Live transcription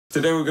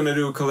Today we're gonna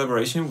do a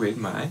collaboration with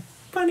my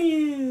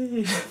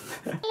bunny.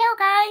 Hello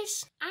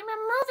guys, I'm a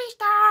movie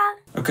star.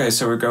 Okay,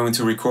 so we're going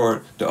to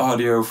record the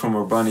audio from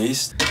our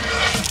bunnies.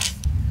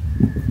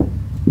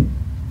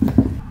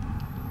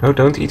 No,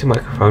 don't eat the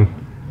microphone.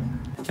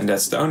 And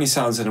that's the only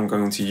sounds that I'm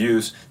going to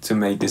use to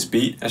make this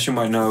beat. As you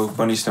might know,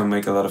 bunnies don't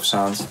make a lot of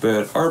sounds,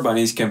 but our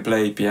bunnies can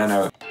play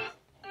piano.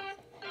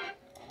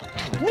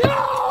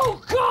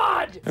 No,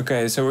 God!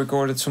 Okay, so we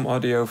recorded some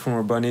audio from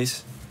our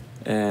bunnies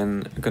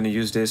and I'm gonna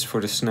use this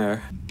for the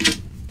snare.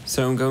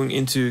 So I'm going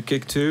into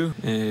kick 2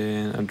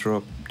 and I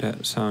drop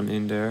that sound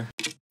in there.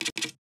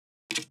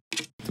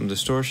 Some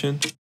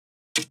distortion.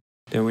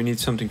 Then we need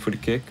something for the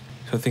kick.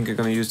 So I think I'm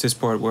gonna use this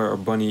part where our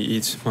bunny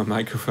eats my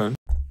microphone.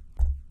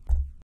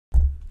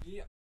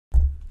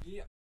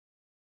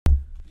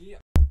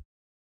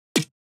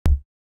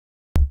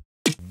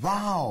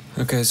 Wow!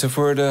 Okay, so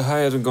for the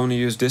hi-hat I'm going to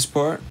use this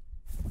part.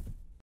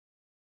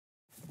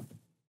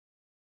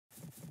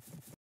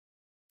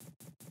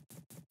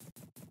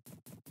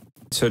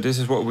 So this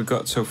is what we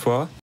got so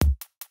far.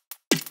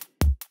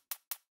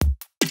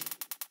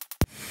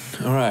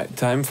 Alright,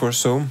 time for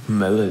some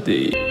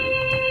melody.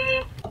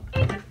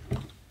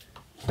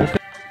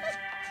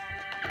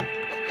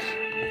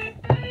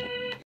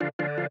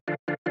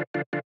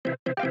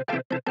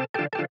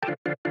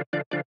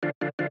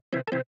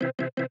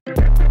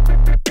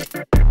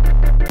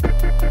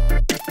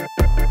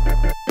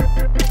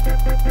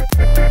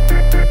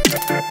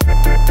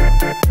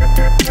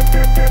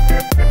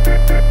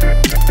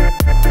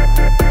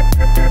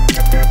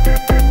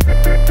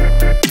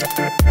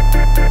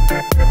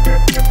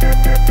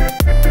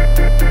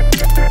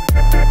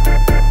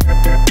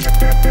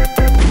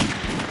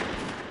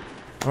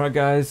 Alright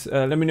guys,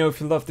 let me know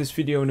if you loved this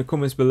video in the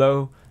comments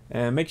below,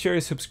 and make sure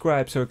you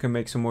subscribe so I can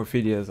make some more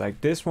videos like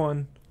this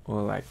one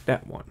or like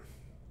that one.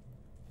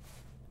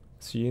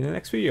 See you in the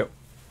next video.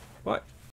 Bye.